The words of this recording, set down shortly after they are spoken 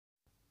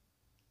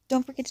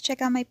Don't forget to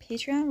check out my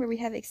Patreon where we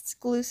have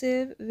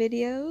exclusive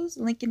videos,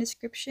 link in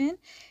description.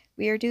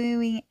 We are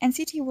doing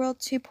NCT World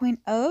 2.0,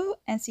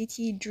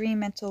 NCT Dream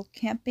Mental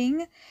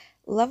Camping,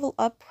 Level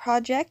Up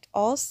Project,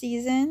 all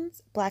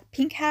seasons,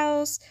 Blackpink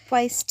House,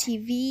 Twice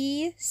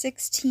TV,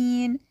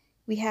 16.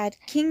 We had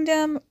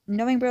Kingdom,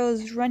 Knowing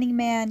Bros, Running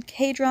Man,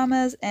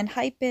 K-Dramas, and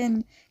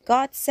Hypen,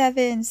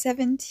 GOT7,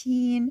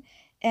 17,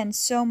 and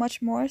so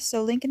much more.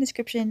 So link in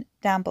description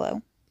down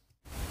below.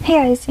 Hey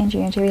guys,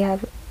 Angie. We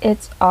have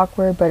It's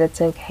Awkward But It's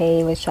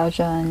Okay with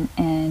XIAOJUN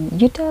and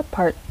YUTA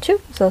part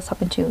 2. So let's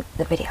hop into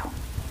the video.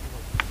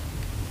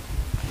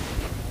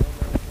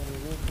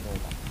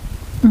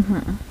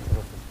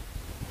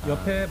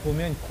 옆에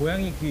보면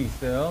고양이 귀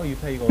있어요.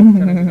 유타 이거 어떻게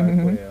하는지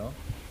알 거예요.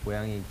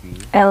 고양이 귀.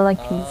 I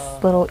like these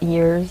little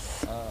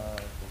ears.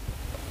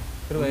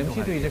 그리고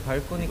MC도 이제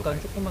갈 거니까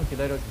조금만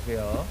기다려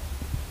주세요.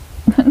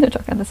 They're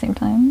talking at the same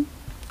time.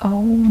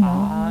 Oh no.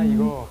 아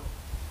이거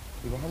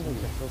한번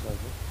써줘야지.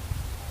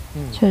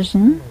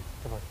 XIAOJUN?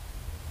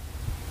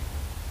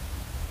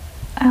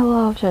 I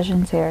love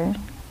XIAOJUN's hair.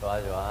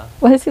 좋아.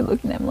 Why is he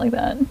looking at him like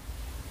that?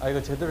 아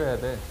이거 제대로 해야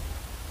돼.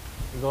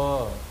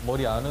 이거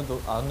머리 안으로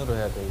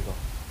해야 돼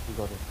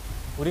이거를.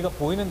 우리가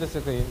보이는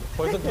데서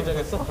벌써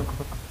긴장했어?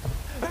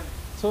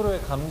 서로의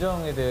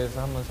감정에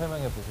대해서 한번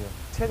설명해 보세요.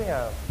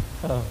 최대한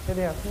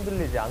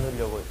흔들리지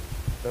않으려고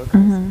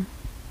노력하겠습니다.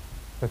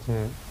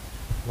 여튼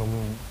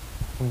너무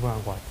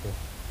궁금한 것 같아요.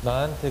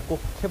 나한테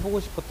꼭 해보고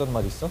싶었던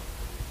말 있어?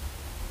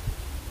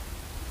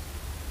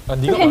 아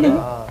네가 말해.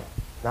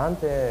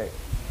 나한테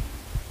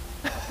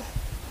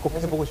꼭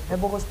해보고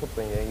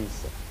싶었던 얘기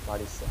있어.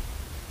 말 있어.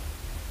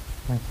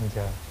 난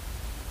진짜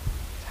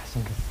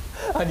잘생겼어.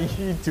 아니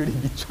이 둘이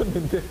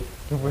미쳤는데.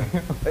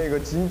 누구예요?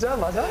 이거 진짜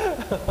맞아?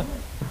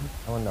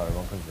 형은 나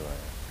얼만큼 좋아해?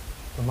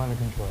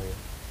 얼마나큼 좋아해요?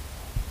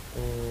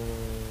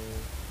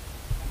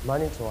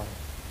 많이 좋아해.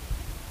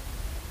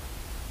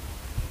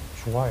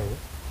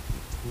 좋아해요?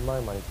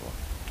 정말 많이 좋아해.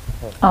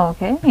 Oh,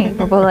 okay.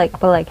 but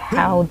like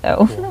how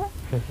though?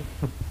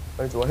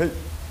 많이 좋아해.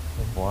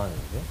 뭐 하는데?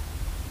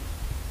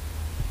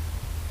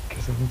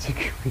 계속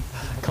움직이고 있어.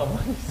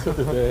 가만히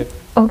있어도 돼.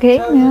 Okay,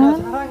 샤오준아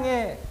yeah.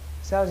 사랑해.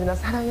 샤오준아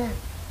사랑해.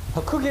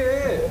 더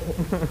크게.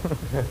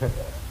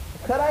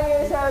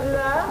 사랑해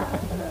샤오준아.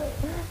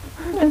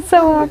 It's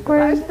so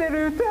awkward.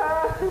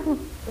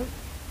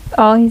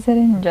 Oh, he said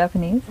it in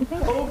Japanese,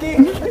 I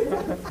think.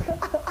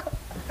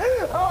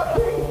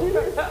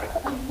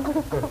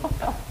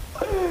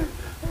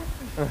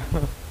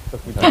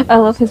 I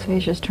love his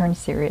face just turns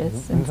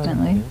serious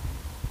instantly.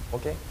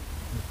 오케이.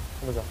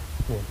 해보자.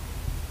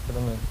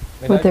 그러면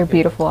With their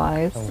beautiful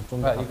eyes.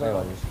 좀 더 가까이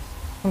와줄 수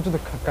있어. 좀 더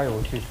가까이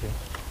올 수 있어요.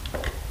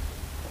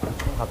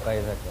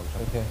 가까이서 할게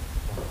엄청. 이렇게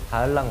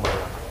달랑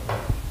말라.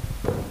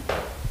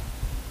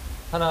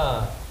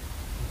 하나,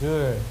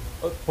 둘.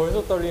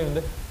 벌써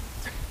떨리는데?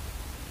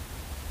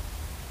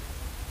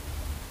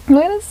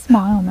 Look at his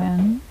smile,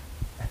 man.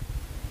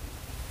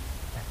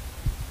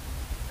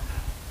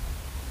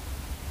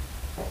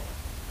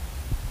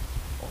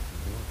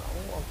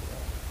 까먹은 것 같구나.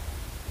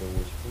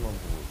 150분만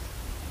보고 있어.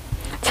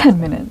 10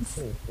 minutes.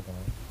 예쁘다.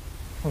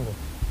 근데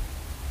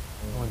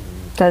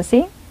Does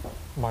he?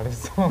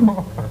 말했어.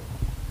 그러면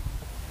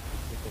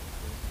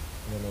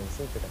쓸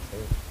때가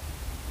제일.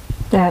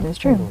 That is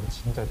true.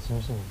 진짜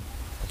진심이에요.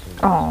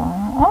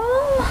 Aww.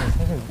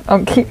 사실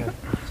Okay.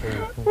 제일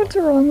예쁜 것 What's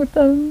같아요. wrong with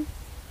them?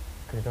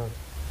 그리고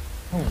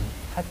형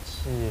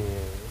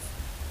하치의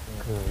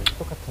그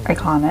똑같은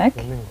Iconic.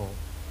 웃는 거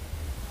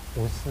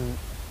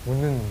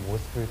웃는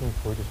모습을 좀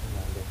보여주시면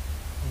안 돼요?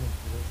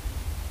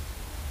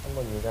 한번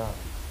네가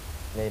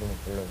내 이름을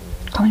불러주면.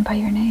 Call me by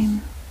your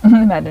name.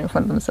 Imagine if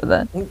one of them said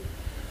that.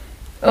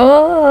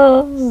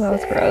 Oh, that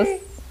was gross.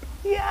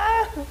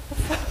 Yeah.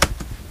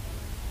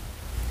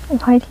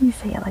 Why do you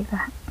say it like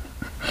that?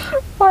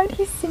 Why do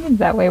you sing it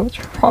that way? What's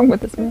wrong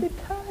with this man?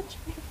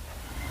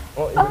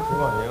 이거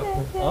그거 아니에요?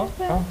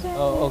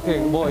 오케이.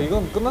 뭐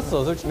이건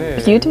끝났어, 솔직히.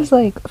 Yuta's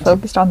like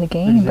focused on the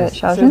game, but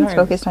XIAOJUN's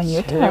focused on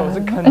제일 Yuta.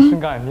 어색한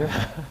순간 아니에요?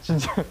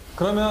 진짜.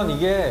 그러면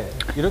이게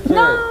이렇게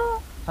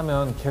No.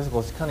 하면 계속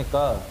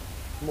어색하니까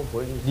한번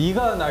보여주세요.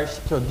 네가 날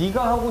시켜.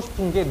 네가 하고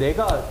싶은 게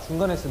내가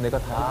중간에서 내가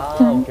다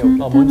해. 오케이.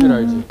 뭔지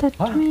알지?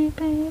 Touch me,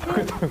 baby.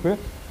 그렇다고요?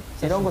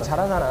 이런 거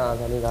잘하잖아,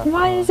 다니가.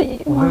 Why is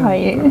it?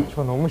 Why?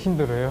 저 너무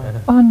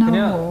힘들어요. Oh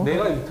그냥 no.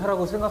 내가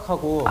유타라고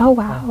생각하고. Oh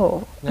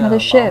wow. 그냥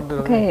Another ship.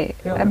 마음대로 Okay.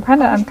 해. I'm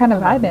kind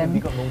of vibing.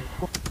 네가 너무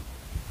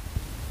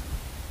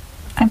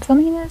I'm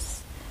filming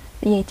this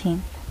the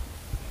 18th,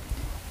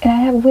 and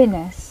I have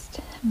witnessed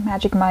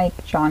Magic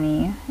Mike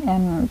Johnny,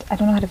 and I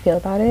don't know how to feel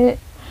about it.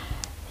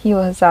 He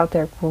was out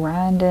there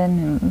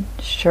grinding and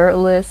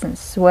shirtless and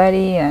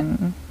sweaty,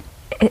 and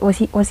was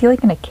he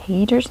like in a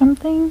cage or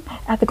something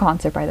at the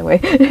concert? By the way,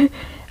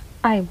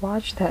 I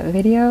watched that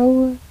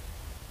video.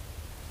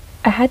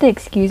 I had to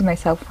excuse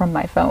myself from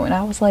my phone.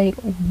 I was like,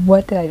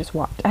 "What did I just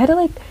watch?" I had to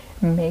like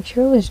make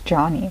sure it was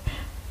Johnny,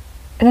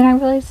 and then I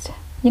realized,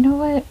 you know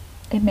what?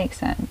 It makes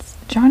sense.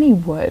 Johnny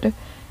would,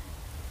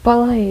 but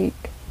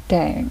like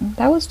Dang,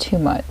 that was too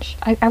much.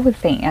 I would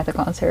faint at the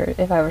concert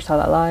if I ever saw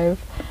that live.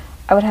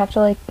 I would have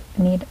to like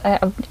I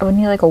would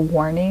need like a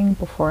warning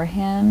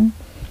beforehand.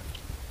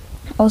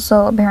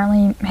 Also,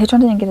 apparently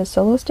Haechan didn't get a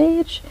solo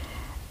stage.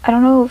 I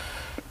don't know if,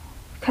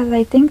 because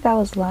I think that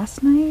was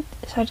last night,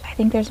 so I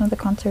think there's another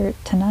concert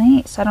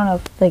tonight, so I don't know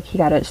if like he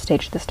got a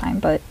stage this time,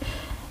 but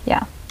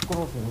yeah,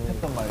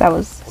 that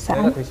was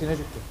sad.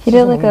 He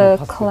did like a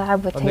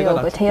collab with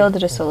Taeyo, but Taeyo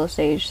did a solo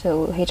stage,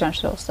 so Haechan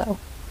should also.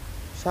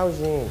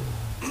 샤오진.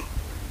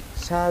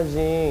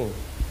 샤오진.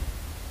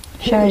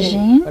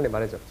 샤오진? 빨리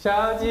말해줘.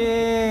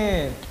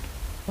 샤오진!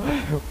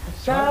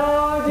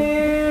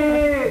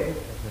 샤오진!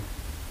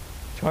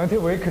 저한테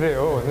왜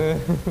그래요 오늘?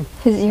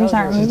 His ears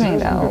aren't moving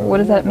though. What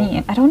does that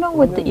mean? I don't know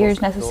what the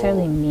ears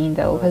necessarily mean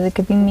though, because it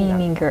could be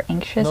meaning you're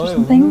anxious or 너의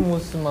something. 웃는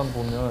모습만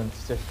보면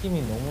진짜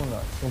힘이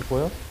너무나. 지금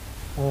보여?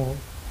 보여?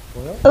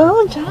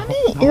 Oh,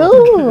 Johnny!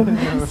 Ew!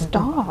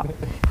 Stop.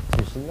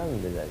 지금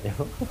신나는데 자녀.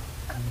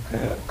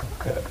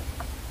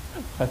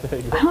 I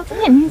don't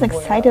think it means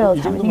excited all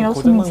the time. I think it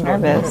also means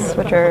nervous,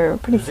 which are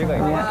pretty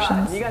similar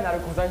reactions. 네가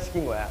나를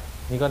고생시킨 거야.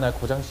 네가 날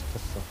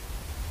고장시켰어.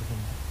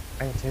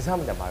 아니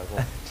제3자 말고.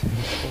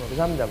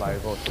 제3자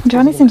말고.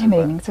 Johnny's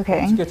intimidating. It's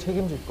okay. 어떻게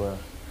책임질 거야?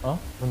 어?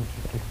 넌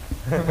줄게.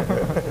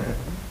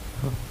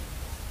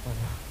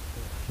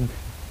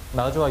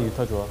 나 좋아,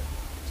 유타 좋아.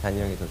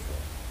 잔이 형이 더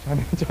좋아.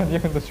 잔이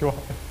형도 좋아.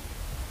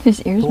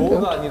 His ears moved.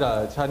 도가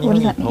아니라 잔이 What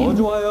does 형이 that 더 mean?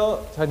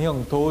 좋아요? 잔이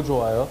형 더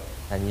좋아요?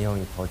 잔이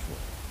형이 더 좋아.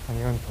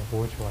 잔이 형이 더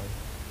좋아해.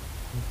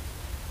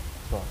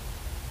 좋아.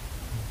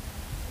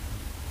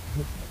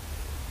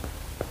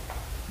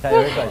 자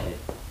여기까지.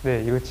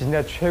 네, 이거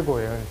진짜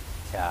최고예요.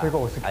 자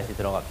이거 어색해. 다시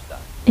들어갑시다.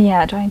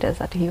 Yeah, Johnny does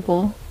that to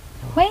people.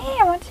 Wait,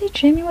 I want to see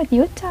Jimmy with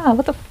Yuta.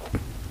 What the?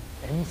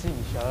 MC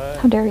미션.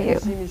 How dare you?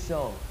 MC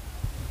미션.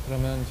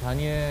 그러면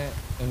잔이의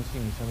MC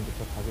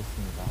미션부터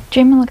가겠습니다.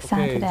 Jimmy looks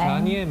sad 오케이, today,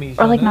 잔이의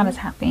or like not 미션은 as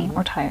happy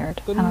or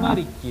tired. I don't know.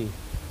 끝말잇기.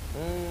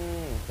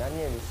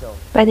 잔이의 미션.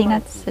 But I think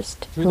that's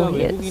just 둘 다 who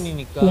he is.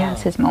 외국인이니까 He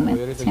has his 뭐 moments,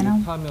 예를 들어 you know.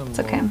 유타면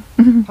It's okay.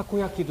 뭐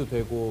타코야키도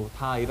되고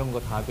다 이런 거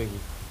다 되기.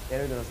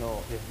 예를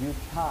들어서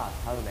유타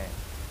다음에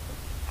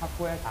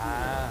타코야키.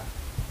 아.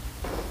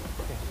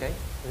 오케이.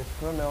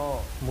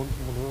 그러면 뭐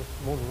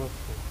눌렀어?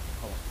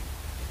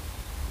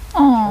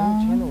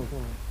 Aww. 채널 좀.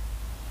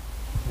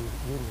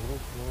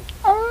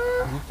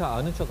 눌렀어. 유타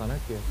아는 척 안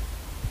할게요.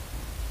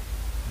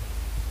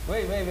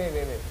 왜.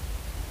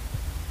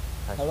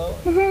 Hello?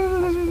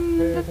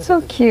 That's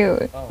so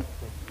cute.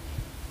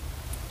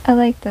 I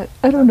like that.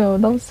 I don't know.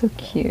 That was so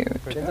cute.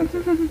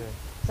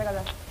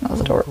 시작하자. That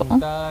was adorable.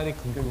 딸이 아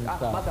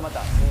쿵쿵따.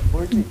 맞다.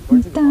 벌칙.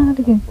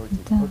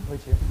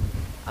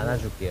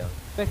 안아줄게요.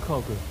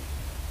 백허그.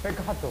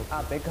 백핫도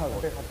아 백하고.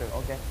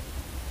 오케이.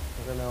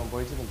 그러면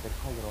벌칙은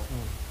백하기로.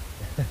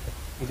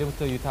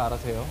 이제부터 유타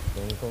알아세요.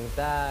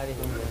 쿵쿵따리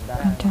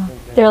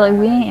They're like,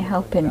 we ain't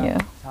helping you.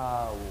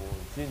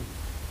 샤오진.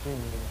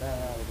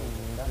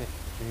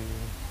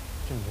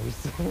 좀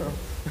멋있어요.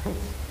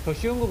 더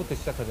쉬운 거부터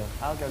시작하자.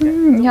 아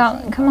오케이.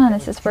 Yeah, come on.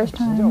 It's his first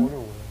진짜 time.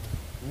 어려워요.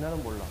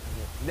 나는 몰라.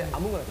 근데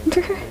아무거나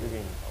괜찮아.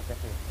 외국인이니까. 오케이.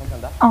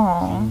 감사합니다.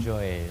 Aww.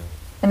 진저예요.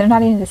 And they're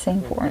not even the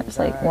same forms.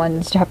 Like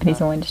one's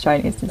Japanese and one's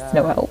Chinese. It's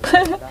no help.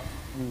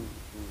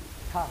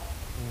 타.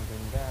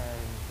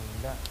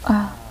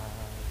 Ah.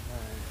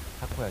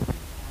 타코야키.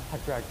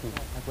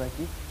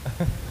 타코야키.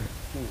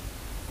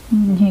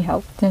 He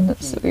helped him.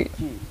 That's sweet.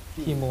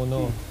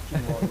 키모노.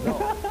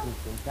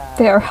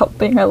 They are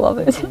helping. I love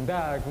it.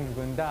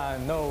 군군다,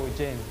 no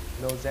젠.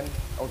 노잼.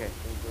 오케이.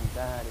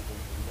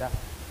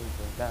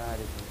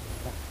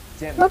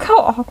 잼. Look how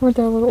awkward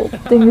their little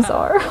things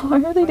are.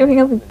 Why are they doing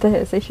it like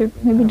this? They should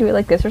maybe do it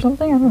like this or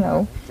something. I don't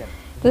know.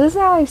 This is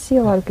how I see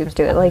a lot of groups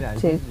do it, like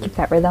to keep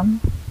that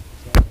rhythm.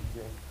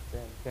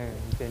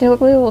 They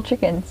look like little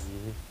chickens.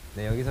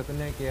 네 여기서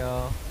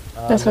끝낼게요.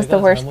 This was the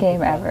worst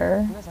game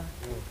ever.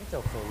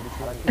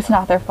 It's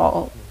not their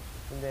fault.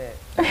 근데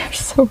They're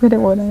so good at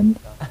one end.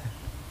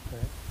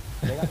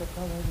 내가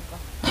백하고 해줄까?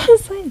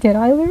 It's like, did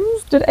I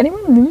lose? Did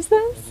anyone lose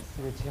this?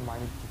 이게 제일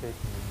많이 기대했던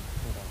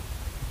순간.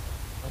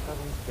 아까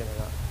해줄게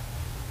내가.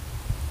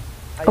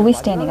 Are we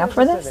standing up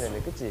for this?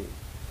 그치?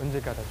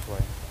 언제가 다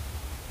좋아요.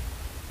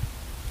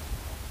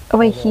 Oh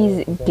wait,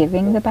 he's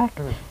giving the back?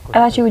 I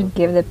thought you would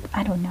give the...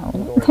 I don't know.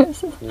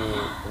 This is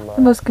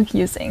the most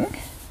confusing.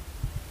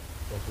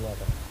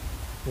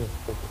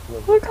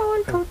 Look how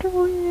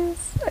uncomfortable he is.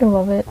 I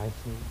love it.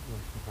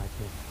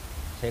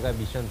 제가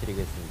미션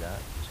드리겠습니다.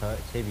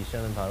 제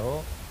미션은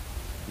바로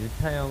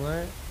유타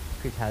형을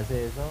그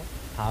자세에서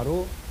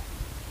바로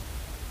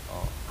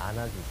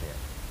안아주세요.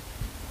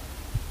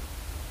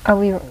 Are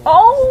we...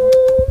 Oh,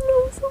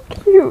 that was so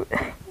cute.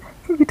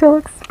 Yuta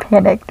looks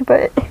panicked,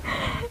 but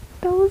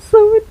that was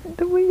so...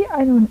 The way...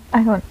 I can't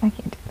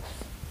do this.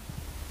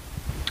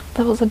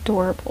 That was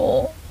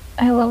adorable.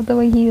 I love the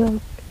way he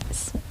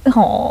looks.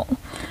 Aww.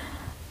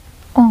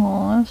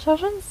 Aww,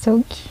 Xiaojun's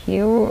so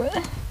cute.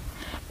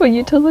 But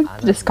Yuta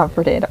looked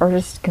discomforted, or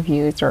just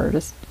confused, or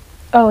just...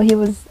 Oh, he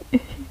was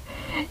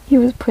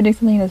putting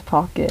something in his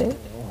pocket.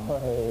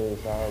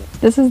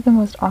 This is the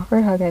most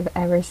awkward hug I've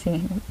ever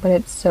seen, but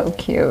it's so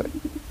cute.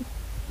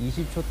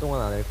 20초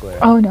동안 안 할 거예요.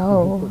 Oh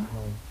no.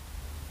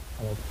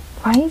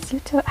 Why is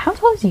Yuta? How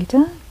tall is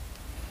Yuta?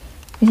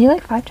 Is he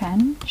like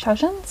 5'10"?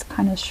 Xiaojun's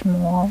kind of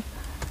small.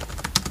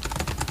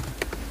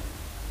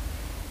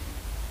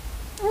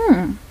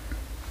 Hmm.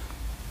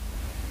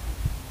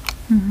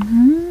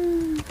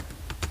 Hmm.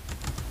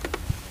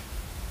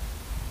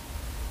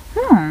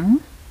 Hmm.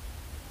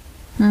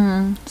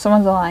 Hmm.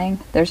 Someone's lying.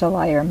 There's a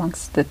liar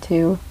amongst the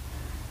two.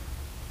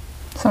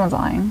 Someone's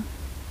lying.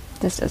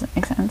 This doesn't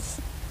make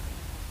sense.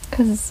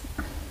 Because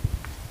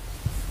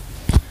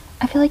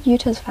I feel like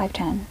Yuta's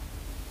 5'10".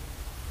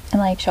 And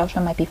like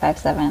Xiaojun might be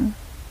 5'7".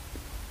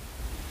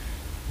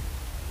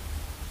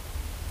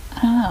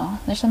 I don't know.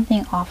 There's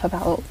something off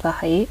about the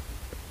height.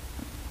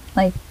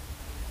 Like,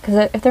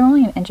 because if they're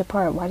only an inch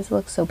apart, why does it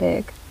look so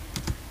big?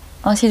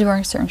 Unless he's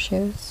wearing certain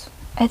shoes.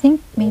 I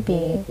think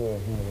maybe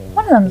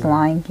one of them's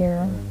lying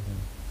here.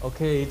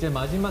 오케이, 이제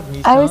마지막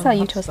미션 I always thought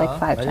Yuta was like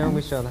합시다. 마지막 5'10".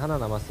 미션 하나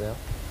남았어요.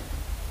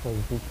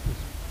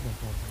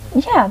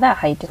 Yeah, that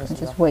height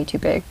difference is way too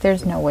big.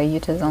 There's no way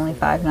Yuta's only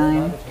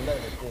 5'9".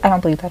 I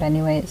don't believe that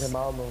anyways. 내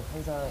마음은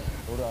항상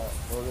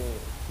너를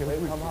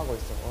웰컴하고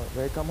있어.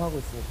 웰컴하고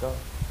있으니까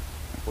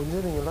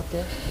언제든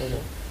연락해.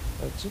 너는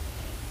알았지?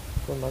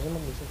 그럼 마지막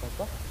미션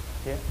갈까?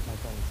 예,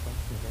 마지막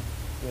미션.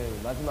 네,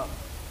 마지막.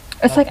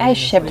 It's like I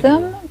ship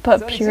them,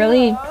 but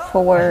purely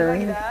for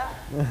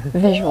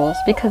visuals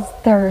because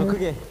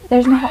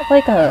there's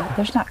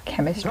not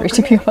chemistry,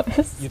 to be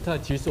honest. 유타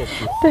질 수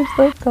없지. There's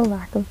like a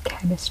lack of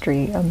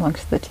chemistry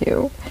amongst the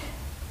two.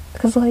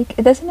 Because like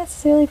it doesn't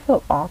necessarily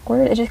feel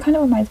awkward. It just kind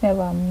of reminds me of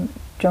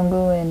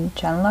Jungkook and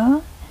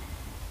Chenla.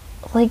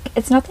 Like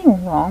it's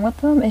nothing wrong with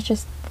them. It's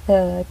just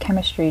the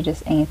chemistry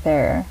just ain't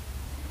there.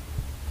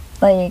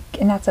 Like,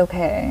 and that's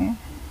okay.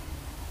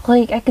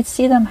 Like I could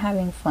see them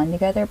having fun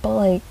together, but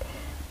like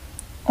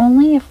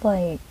only if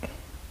like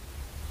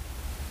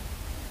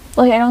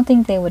I don't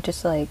think they would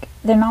just like,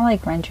 they're not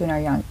like Renjun or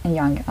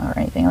Yang or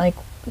anything. Like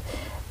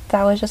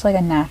that was just like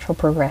a natural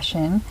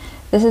progression.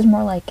 This is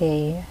more like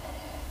a,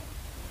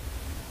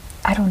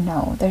 I don't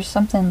know, there's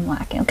something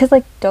lacking. Because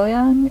like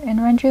Doyoung and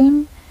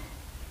Renjun,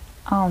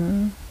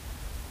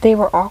 they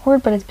were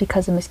awkward, but it's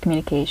because of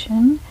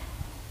miscommunication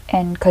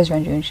and because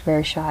Renjun's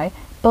very shy.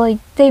 But like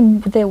they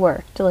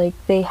worked, like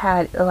they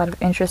had a lot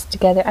of interest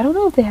together. I don't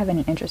know if they have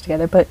any interest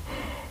together, but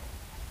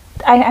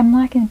I'm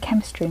lacking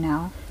chemistry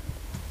now.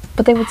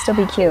 But they would still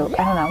be cute.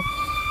 I don't know.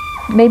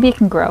 Maybe it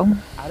can grow.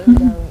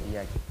 아름다운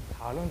이야기.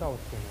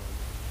 아름다웠어요.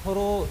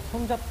 서로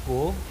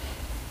손잡고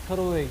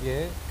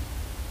서로에게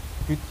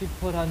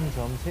뷰티풀한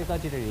점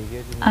 3가지를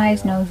얘기해 주는 거예요.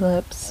 Eyes, nose,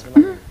 lips.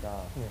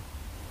 마지막이니까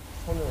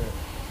손을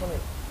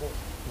잡고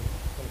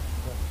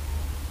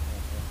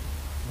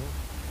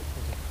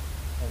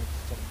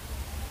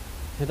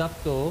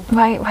대답도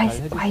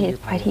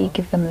Why'd he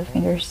give them the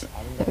fingers?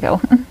 There we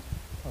go.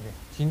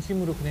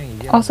 진심으로 그냥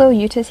얘기하는 Also,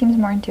 Yuta seems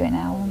more into it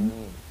now.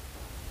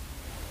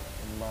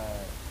 정말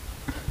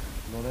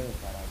노래를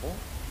잘하고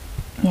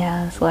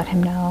Yes, let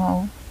him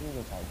know.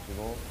 춤도 잘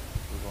추고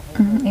그리고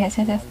항상 Yes.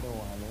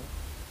 하려고 하는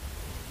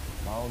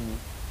마음이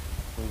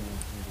보이는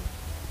친구.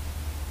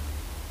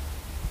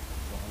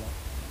 또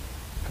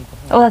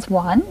하나. Oh, that's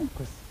one?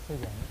 그 색이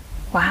아니야?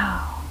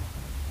 Wow.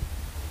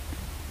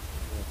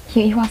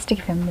 He wants to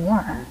give him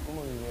more.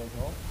 꿈을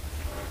위해서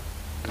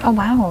Oh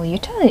wow,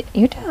 Yuta.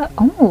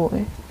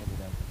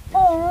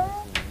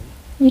 Oh,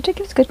 Yuta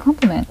gives good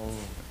compliments.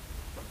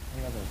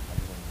 생각을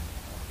가지고 있는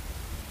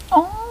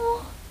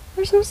Oh,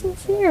 they're so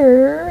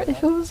sincere.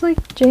 If it was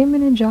like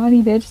Jamin and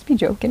Johnny, they'd just be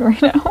joking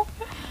right now.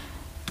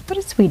 What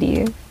a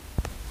sweetie.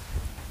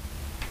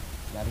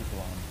 나를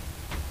좋아하는.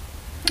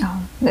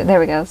 Oh, there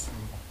we go.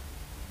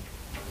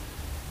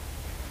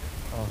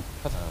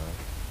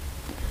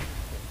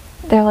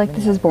 They're like,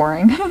 this is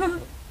boring. 근데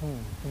하는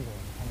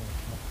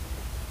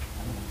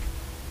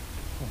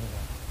우리가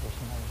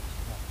열심히 하는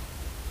것이다.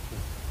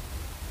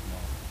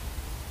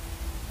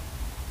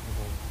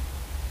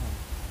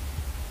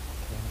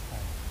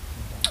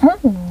 Oh,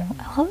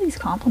 I love these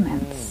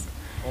compliments.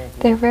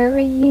 They're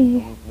very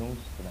너무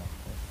좋더라.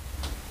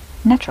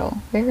 natural,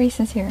 very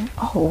sincere.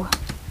 Oh,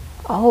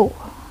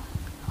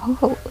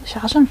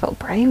 Xiaojun felt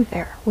brave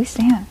there. We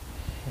stand.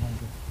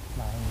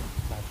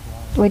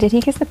 Wait, did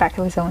he kiss the back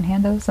of his own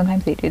hand though?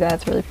 Sometimes they do that.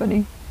 It's really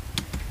funny.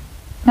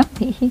 No,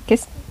 he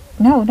kissed.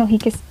 No, he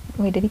kissed.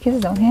 Wait, did he kiss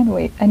his own hand?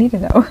 Wait, I need to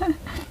know.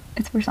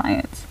 It's for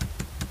science.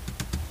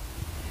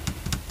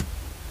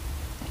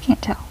 I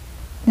can't tell.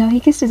 No, he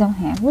kissed his own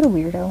hand. What a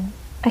weirdo.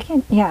 I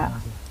can't. Yeah,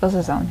 it was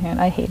his own hand.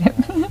 I hate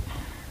him.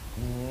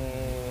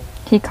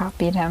 He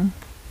copied him.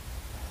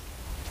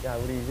 야,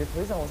 우리 이제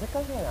더 이상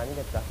어색한 시간이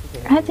아니겠다.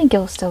 그치? I think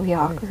it'll still be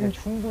진짜 awkward.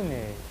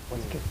 충분히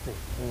어색했어.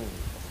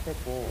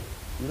 어색했고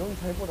이런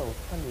살보다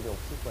어색한 일이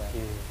없을 거야.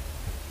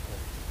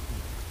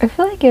 I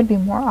feel like it'd be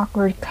more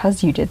awkward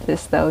because you did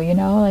this though, you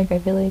know? Like, I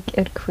feel like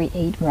it'd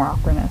create more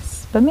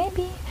awkwardness. But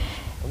maybe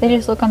they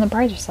just look on the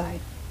brighter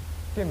side.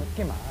 게임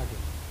안 하게.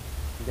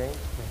 이제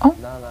어?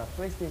 나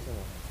플레이스테이션으로.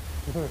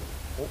 이걸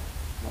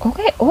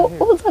Okay. Oh,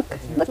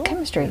 look,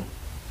 chemistry,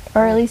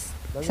 or at least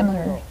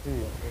similar.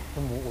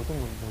 어떤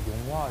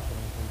영화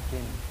저런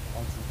게임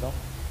진짜?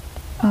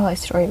 Oh, like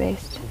story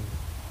based.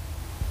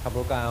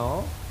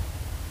 가볼까요?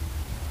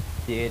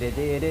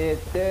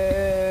 띠리디리띠.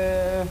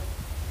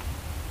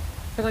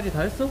 세 가지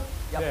다 했어?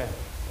 네.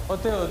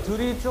 어때요?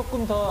 둘이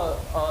조금 더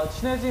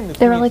친해진 느낌이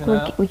They were like,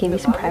 드나요? we gave you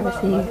some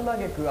privacy.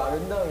 마지막에 그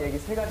아름다운 얘기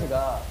세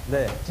가지가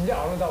네.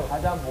 진짜 아름다워.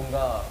 가장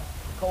뭔가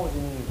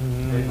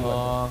가까워진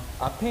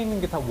앞에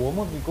있는 게 다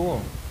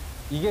웜업이고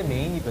이게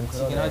메인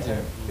이벤트이긴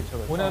하지. 그쵸.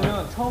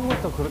 뭐냐면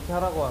처음부터 그렇게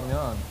하라고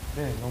하면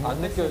네, 너무 안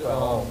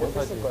느껴져.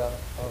 못했을 거야.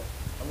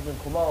 아무튼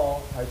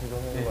고마워. 잘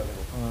조정해가지고.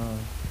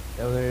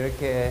 오늘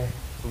이렇게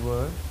두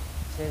분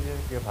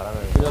친해지길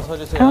바라면서 그려 I don't know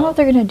서주세요. if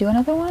they're gonna do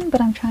another one,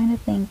 but I'm trying to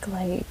think.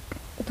 Like,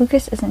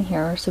 Lucas isn't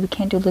here, so we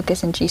can't do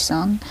Lucas and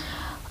Jisung.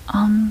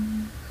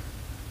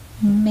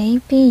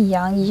 Maybe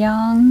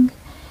Yang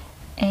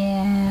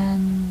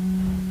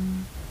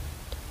and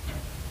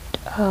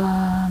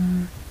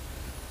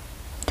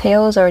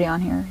Taeyo's already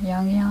on here.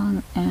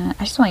 Yang and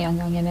I just want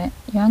Yang in it.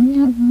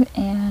 Yang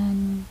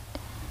and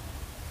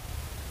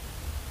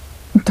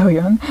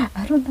Doyoung.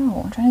 I don't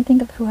know. I'm trying to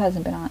think of who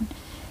hasn't been on.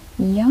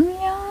 Yang,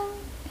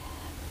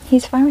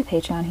 he's fine with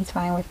Haechan. He's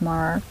fine with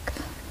Mark,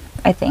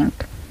 I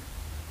think.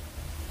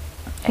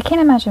 I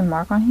can't imagine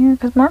Mark on here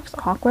because Mark's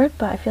awkward,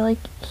 but I feel like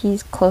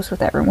he's close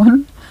with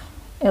everyone,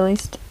 at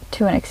least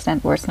to an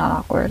extent where it's not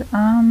awkward.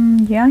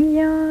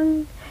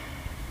 Yang.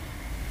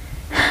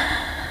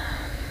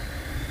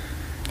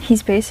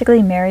 He's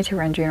basically married to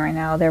Renjun right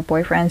now. They're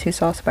boyfriends who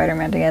saw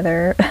Spider-Man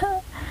together.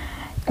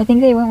 I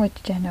think they went with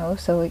Jeno,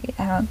 so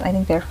I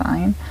think they're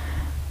fine.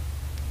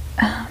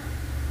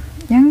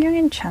 Yang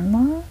and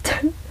Chenla?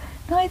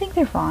 No, I think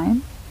they're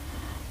fine.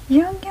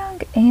 Yang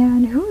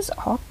and who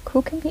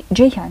can be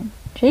Jaehyun?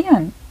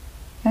 Yang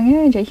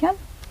and Jaehyun?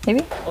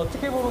 Maybe?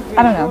 어떻게 보면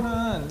I don't know.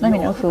 이거는 Let me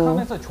know who.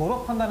 어색하면서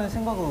졸업한다는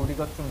생각을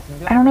우리가 좀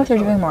준비하고 I don't know if they're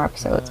doing more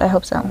episodes. I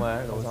hope so.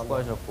 정말 너무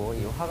수고하셨고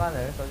이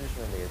화관을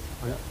써주시면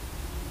되겠습니다.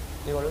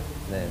 이거를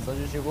네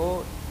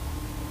써주시고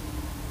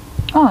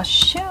Oh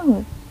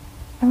shoot!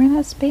 I ran out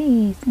of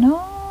space.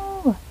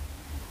 No!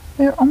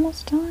 We're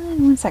almost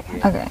done. 1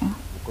 second. Okay.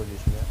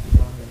 묶어주시면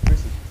이걸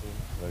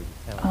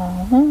사용.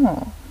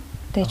 Oh,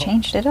 they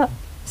changed it up.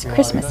 It's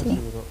Christmassy.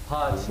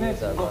 다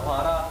친해진 거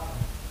봐라.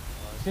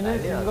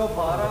 친해진 거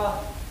봐라.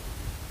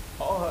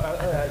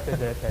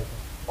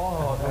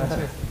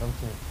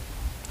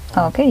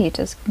 Okay, you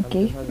just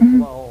gave.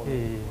 고마워.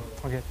 오케이.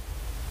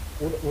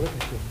 오래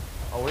됐어요.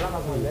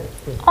 올라가서 할래?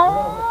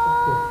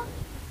 Oh.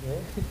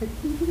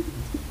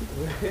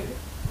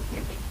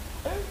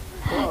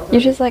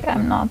 You're just like,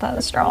 I'm not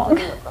that strong,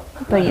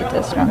 but you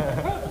did strong.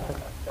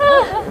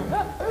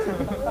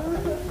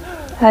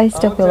 I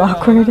still feel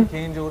awkward.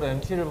 개인적으로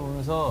MT를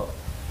보면서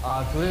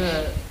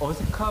둘의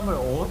어색함을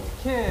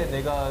어떻게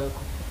내가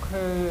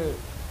극복할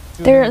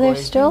They're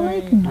still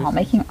like not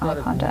making eye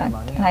contact,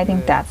 and I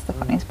think that's the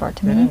funniest part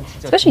to me.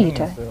 Especially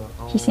Yuta.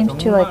 He seems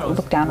to like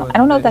look down. I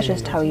don't know if that's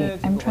just how he.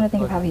 I'm trying to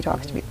think of how he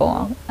talks to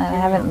people, and I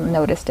haven't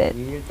noticed it.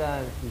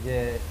 일단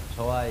이제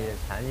저와 이제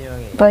잔이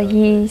형이 But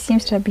he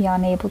seems to be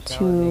unable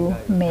to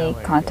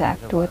make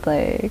contact with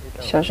like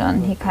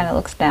Shojun. He kind of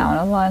looks down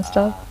a lot and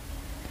stuff.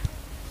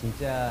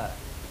 진짜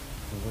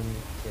두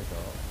분께서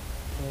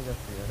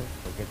친해졌으면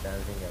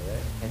좋겠다는 생각을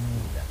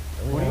했습니다.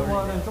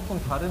 우리와는 조금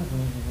다른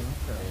분위기긴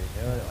했어요.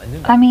 네,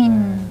 완전 I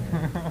mean,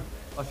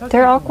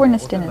 their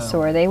awkwardness didn't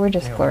soar. They were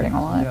just flirting a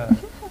lot.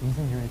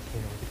 무슨 요일이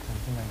제일 어색한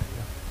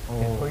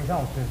생각이에요. 더 이상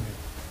없어요.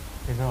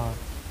 그래서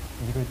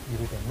이거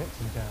때문에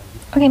진짜.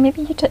 Okay,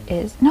 maybe Yuta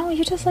is. No,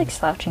 Yuta's like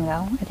slouching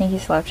though. I think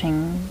he's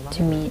slouching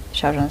to meet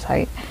Shojun's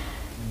height.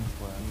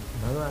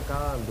 나는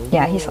아까 너무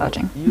Yeah, he's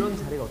slouching. 이런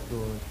자리가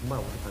없으면 정말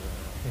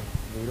어색하잖아.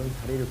 근데 이런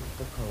자리를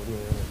극복한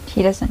우리는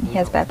He doesn't. He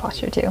has bad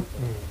posture too.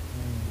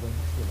 이건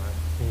확실히 많이.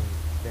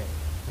 네.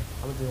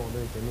 아무튼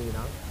오늘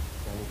재민이랑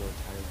난이도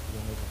잘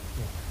구경해서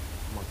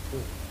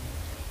고맙고.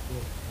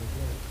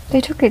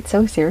 They took it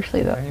so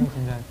seriously though. 아니면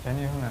진짜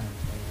제니 형랑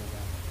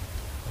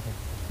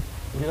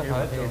우리가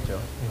다 했죠.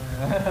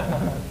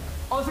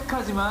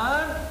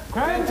 어색하지만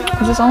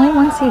This is only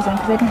one season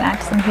because they didn't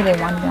ask them who they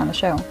wanted to be on the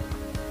show.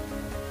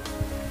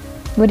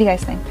 What do you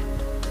guys think?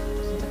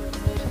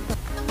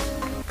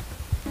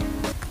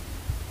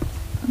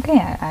 Okay,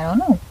 I don't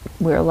know.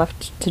 We're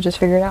left to just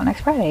figure it out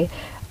next Friday.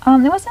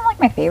 It wasn't like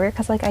my favorite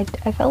because like I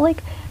felt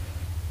like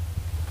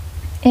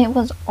it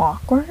was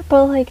awkward,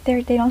 but like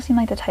they don't seem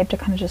like the type to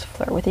kind of just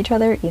flirt with each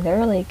other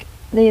either. Like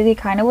they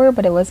kind of were,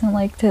 but it wasn't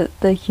like to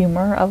the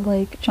humor of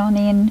like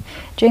Johnny and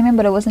Jaemin,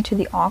 but it wasn't to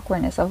the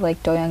awkwardness of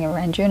like Doyoung and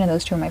Renjun, and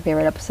those two are my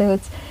favorite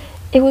episodes.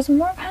 It was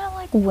more kind of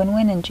like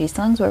Winwin and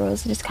Jisung's, where it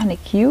was just kind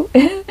of cute,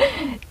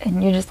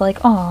 and you're just like,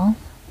 oh,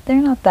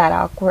 they're not that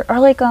awkward, or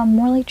like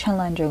more like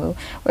Chenla and Jogu,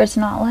 where it's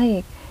not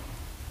like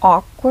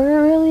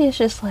awkward really. It's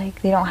just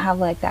like they don't have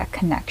like that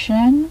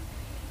connection.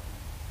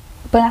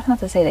 But that's not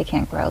to say they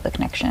can't grow the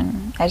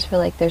connection. I just feel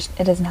like it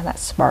doesn't have that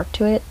spark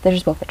to it. They're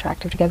just both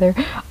attractive together.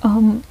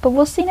 But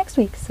we'll see next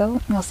week. So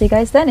I'll see you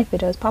guys then if it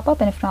does pop up,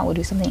 and if not, we'll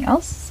do something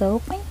else.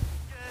 So bye.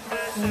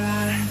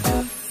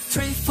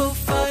 3, 4,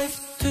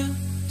 5, 2,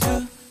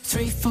 2,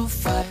 3, 4,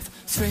 5,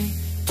 3,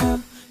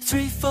 2,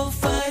 3, 4,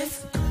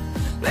 5.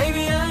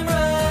 Maybe I'm right.